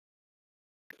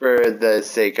for the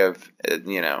sake of,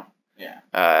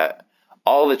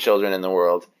 all the children in the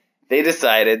world, they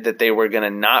decided that they were going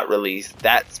to not release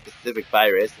that specific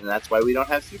virus, and that's why we don't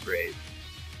have Super AIDS.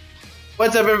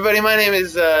 What's up, everybody? My name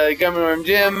is Gummy Worm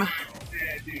Jim.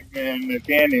 Man, the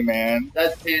Candy Man.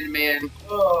 That's Panda Man.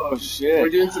 Oh, shit. We're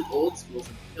doing some old school,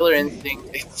 some Killer Instinct.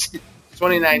 It's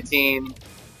 2019.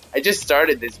 I just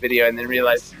started this video and then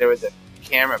realized there was a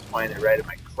camera pointed right at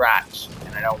my crotch,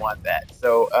 and I don't want that.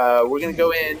 So we're going to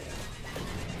go in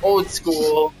old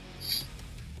school.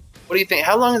 What do you think?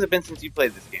 How long has it been since you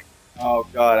played this game? Oh,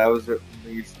 God, I was at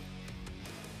least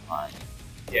 9.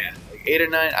 Yeah, like 8 or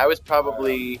 9.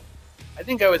 I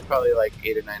think I was probably like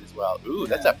 8 or 9 as well. Ooh,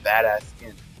 that's a badass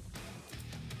skin.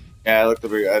 Yeah, it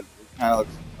kind of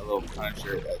looks a little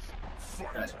Punisher.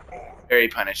 Very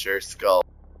Punisher skull.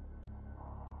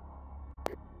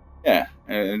 Yeah,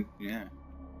 and yeah.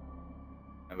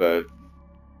 Can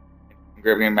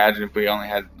you imagine if we only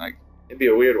had like? It'd be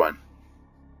a weird one.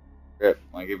 Grip,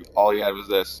 like if all you had was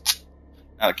this.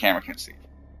 Now the camera can't see.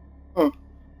 Huh.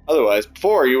 Otherwise,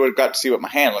 before you would have got to see what my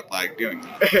hand looked like doing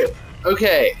that.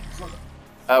 Okay.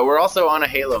 We're also on a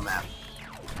Halo map.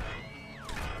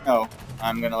 No,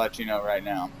 I'm gonna let you know right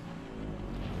now.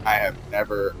 I have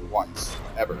never once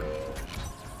ever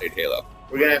played Halo.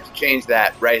 We're gonna have to change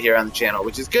that right here on the channel,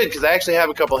 which is good because I actually have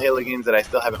a couple Halo games that I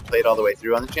still haven't played all the way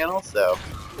through on the channel. So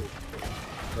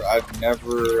I've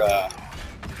never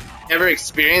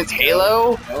experienced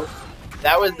Halo. Nope.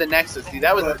 That was the nexus. See,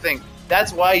 that was the thing.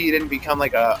 That's why you didn't become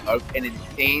like an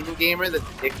insane gamer that's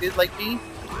addicted like me.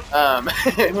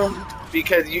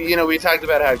 Because we talked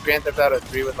about how Grand Theft Auto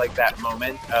 3 was like that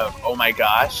moment of, oh my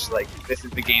gosh, like this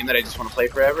is the game that I just want to play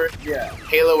forever. Yeah.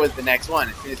 Halo was the next one.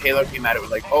 As soon as Halo came out, it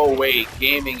was like, oh wait,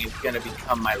 gaming is gonna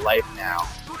become my life now.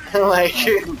 Like,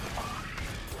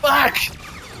 fuck!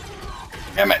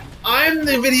 Damn it! I'm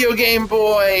the video game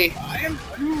boy. I am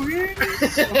doing.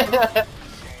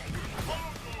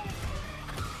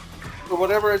 For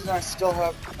whatever reason, I still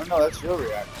have. Oh no, that's real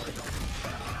reactor.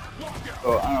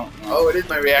 Oh, I don't know. Oh, it is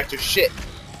my reactor. Shit.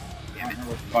 I don't know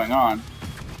what's going on.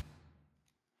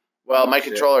 Well, my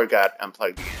controller got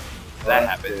unplugged again. That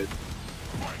happened.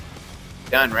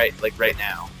 Done right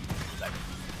now.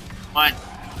 One.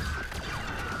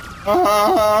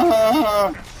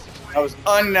 That was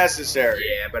unnecessary.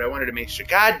 Yeah, but I wanted to make sure.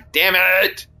 God damn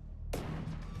it!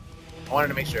 I wanted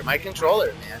to make sure. My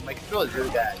controller, man. My controller's really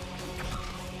bad.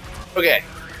 Okay.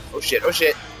 Oh shit, oh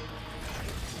shit.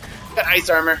 Got ice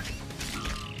armor.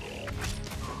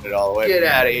 Get it all the way. Get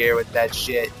out of here with that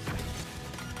shit.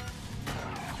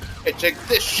 Hey, check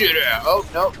this shit out. Oh,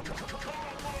 no.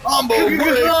 Combo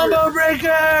breaker! Combo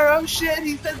breaker! Oh shit,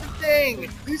 he said the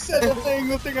thing! He said the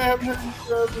thing I haven't heard in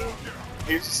forever.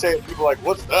 He used to say it, people are like,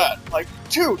 what's that? Like,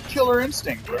 dude, Killer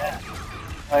Instinct, bro. Yeah.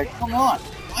 Like, come on.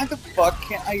 Why the fuck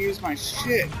can't I use my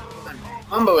shit? I'm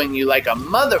comboing you like a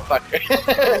motherfucker.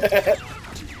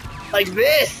 Like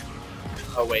this!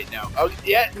 Oh, wait, no. Oh,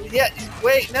 yeah,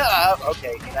 wait, no.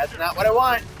 Okay, that's not what I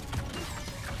want.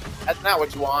 That's not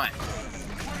what you want.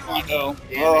 Uh-oh.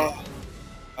 Damn it.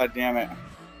 God damn it.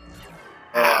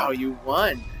 Oh, you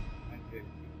won.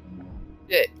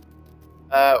 Shit.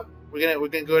 We're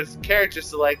gonna go to character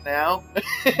select now.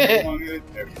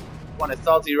 Want a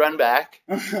salty run back.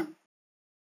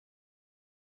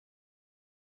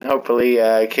 Hopefully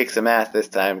kick some ass this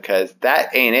time, because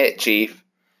that ain't it, Chief.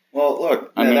 Well,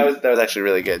 look, I mean, that was actually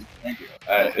really good. Thank you.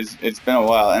 It's been a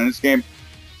while, and this game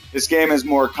is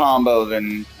more combo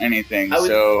than anything. I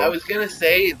was gonna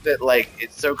say that like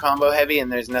it's so combo heavy, and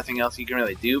there's nothing else you can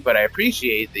really do. But I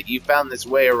appreciate that you found this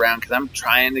way around, because I'm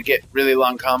trying to get really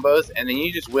long combos, and then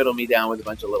you just whittle me down with a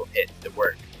bunch of little hits that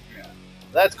work. Yeah,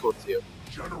 that's cool too.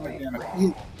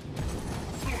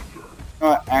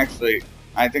 Actually,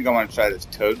 I think I want to try this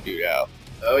Toad dude out.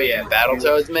 Oh yeah,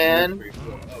 Battletoads, man.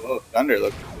 Oh, Thunder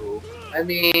looks cool. I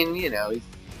mean, he's a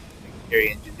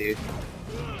carry engine dude.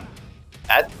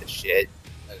 That's the shit.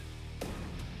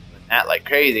 That like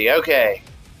crazy. Okay.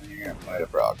 You're gonna fight a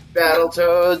frog.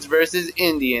 Battletoads versus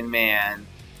Indian Man.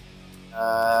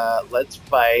 Let's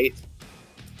fight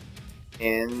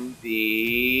in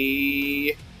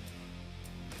the.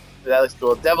 That looks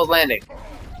cool. Devil's Landing.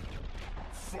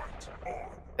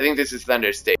 I think this is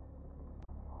Thunder State.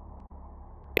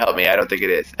 Help me, I don't think it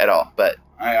is at all, but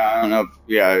I don't know.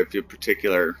 If you're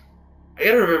particular. I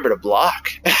gotta remember to block.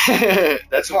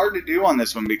 That's hard to do on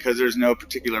this one because there's no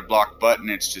particular block button.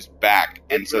 It's just back,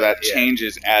 and so that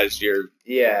changes as you're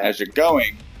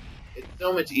going. It's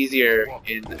so much easier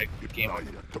in a game like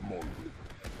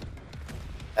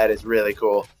that. Is really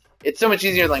cool. It's so much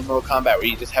easier like Mortal Kombat where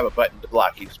you just have a button to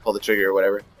block. You just pull the trigger or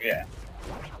whatever. Yeah.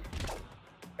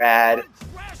 Rad.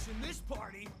 in this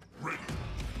party.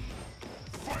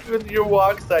 With your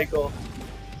walk cycle.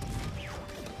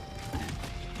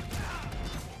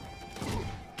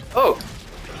 Oh.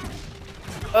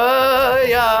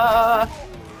 Yeah.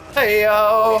 Hey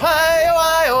yo. Hey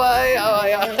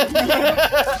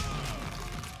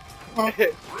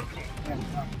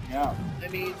Yeah. I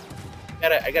mean,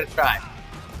 I gotta try.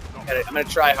 I'm gonna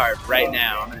try hard right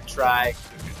now. I'm gonna try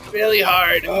really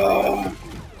hard.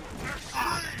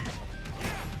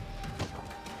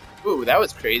 Ooh, that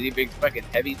was crazy. Big fucking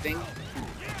heavy thing.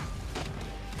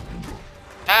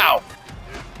 Ow!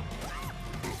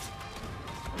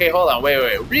 Okay, hold on.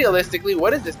 Wait. Realistically,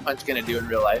 what is this punch gonna do in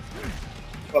real life?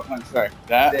 What punch? Sorry.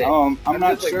 That? I'm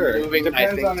not just, like, sure. It moving my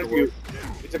depends thing on if towards-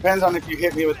 it depends on if you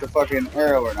hit me with the fucking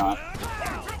arrow or not.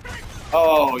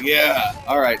 Oh yeah.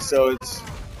 All right. So it's.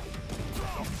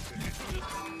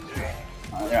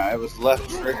 Yeah, it was left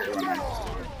trigger when I.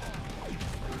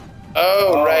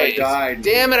 Oh, right. I died.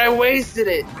 Damn it! I wasted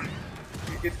it.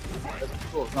 That's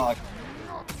cool. It's not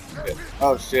like.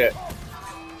 Oh shit.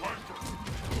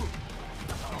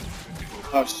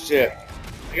 Oh shit.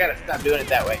 I gotta stop doing it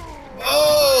that way.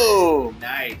 Oh,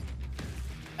 nice.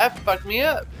 That fucked me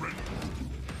up.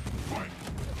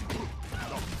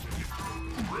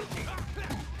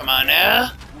 Come on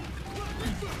now.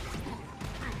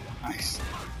 Nice.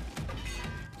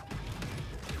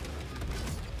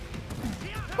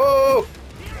 Oh.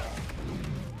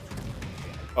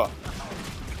 Oh.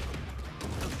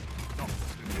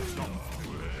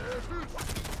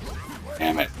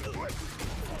 Damn it.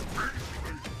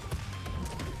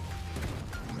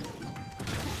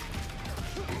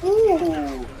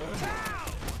 Ooh.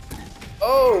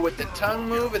 Oh, with the tongue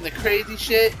move and the crazy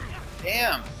shit.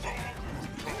 Damn.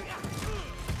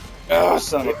 Oh,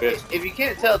 son of a bitch. If you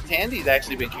can't tell, Tandy's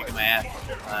actually been kicking my ass the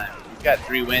whole time. He's got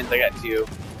 3 wins. I got 2.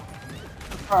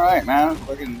 Alright, man.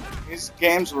 Fucking, these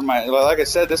games were like I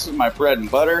said, this was my bread and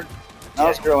butter. When I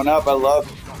was growing up, I loved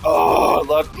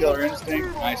Killer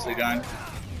Instinct. Nicely done.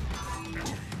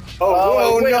 Oh,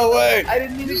 whoa, wait, no way! I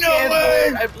didn't mean to No cancel way!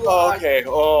 it. I Oh, blocked. okay.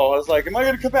 Oh, I was like, am I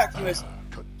gonna come back from this?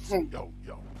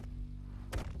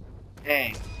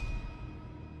 Dang.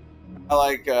 I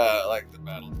like the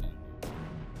battle.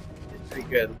 It's pretty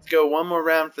good. Let's go one more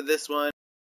round for this one.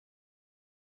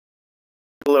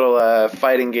 Little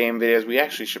fighting game videos. We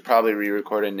actually should probably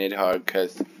re-record a Nidhogg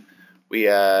because we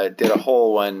did a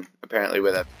whole one apparently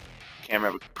with a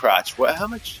camera with crotch. What? How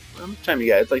much time you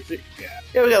got? It's like 3.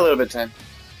 Yeah, we got a little bit of time.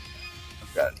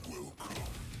 I've got it.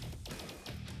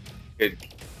 Good.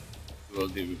 We'll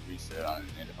do reset on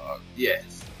Nidhogg.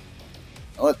 Yes.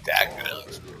 Oh, look that good.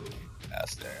 Looks really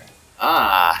fast there.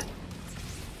 Ah.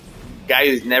 Guy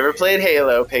who's never played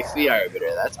Halo picks the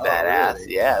Arbiter. That's badass.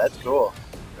 Really? Yeah, that's cool.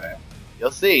 Okay.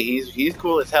 You'll see. He's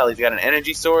cool as hell. He's got an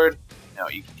energy sword. No,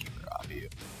 you can keep her off of you.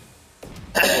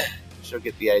 She'll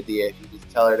get the idea if you just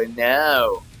tell her to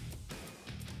no.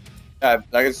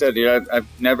 Like I said, dude, I've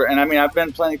never, and I mean, I've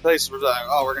been plenty places where they're like,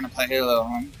 oh, we're gonna play Halo.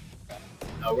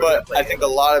 No, we're gonna But play I think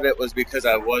Halo. a lot of it was because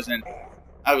I was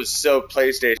so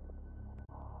PlayStation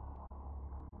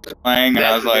playing, and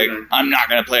I was That's the like, big one. I'm not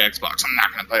gonna play Xbox. I'm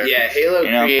not gonna play. Yeah, Xbox. Halo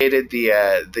You know? created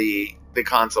the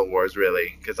console wars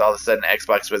really, because all of a sudden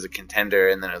Xbox was a contender,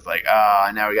 and then it was like,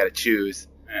 ah, now we got to choose.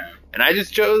 Yeah. And I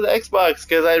just chose Xbox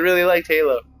because I really liked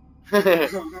Halo.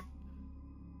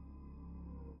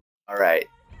 All right,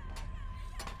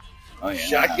 Oh yeah.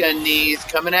 shotgun knees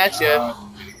coming at you.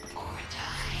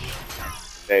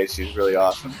 Hey, she's really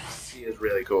awesome. She is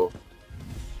really cool.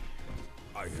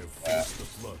 I have faced the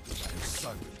blood that I have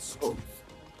silenced. Oh.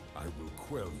 I will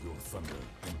quell your thunder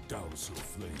and douse your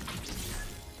flame.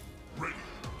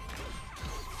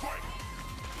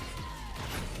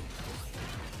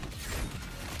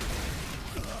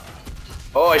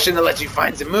 Oh, I shouldn't have let you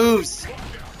find some moves.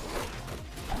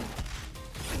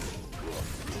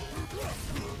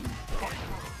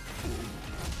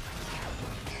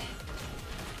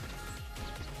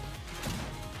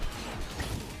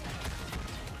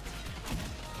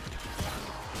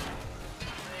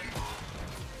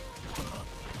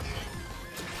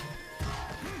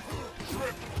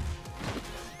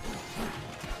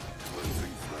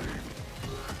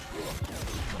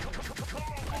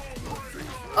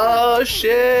 Oh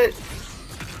shit!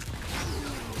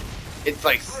 It's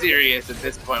like serious at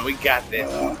this point. We got this.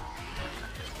 Oh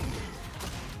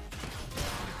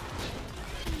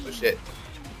shit!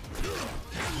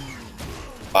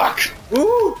 Fuck.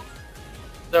 Woo!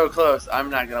 So close. I'm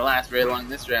not gonna last very long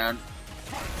this round.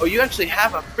 Oh, you actually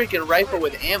have a freaking rifle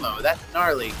with ammo. That's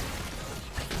gnarly.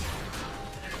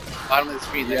 Bottom of the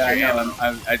screen. That's Yeah, I your know.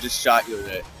 ammo. I just shot you with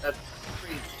it. That's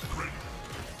crazy.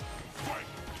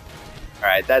 All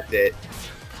Alright, that's it.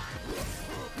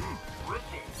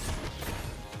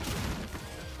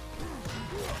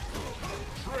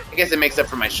 I guess it makes up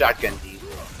for my shotgun deed.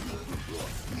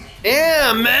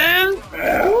 Damn, man!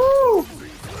 Woo!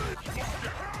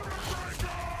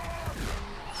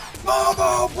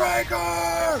 Bubble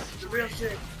breaker! The real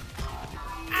shit.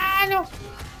 Ah, no!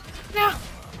 No!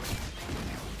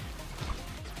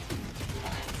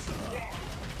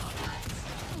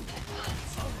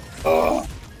 Oh,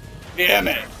 damn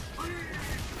it!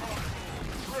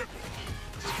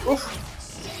 Oof.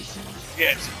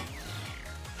 Shit.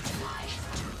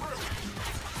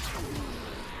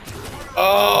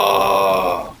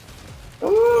 Oh!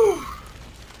 Ooh.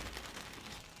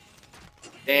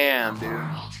 Damn, dude.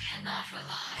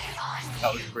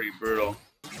 That was pretty brutal.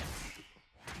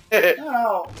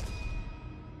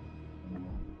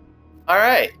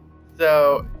 Alright.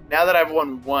 So now that I've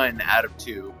won 1 out of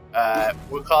 2,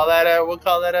 we'll call that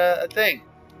a thing.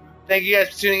 Thank you guys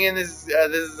for tuning in. This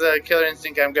is Killer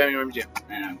Instinct. I'm Gummy Worm Jim.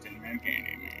 And I'm Candy Man.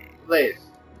 Later.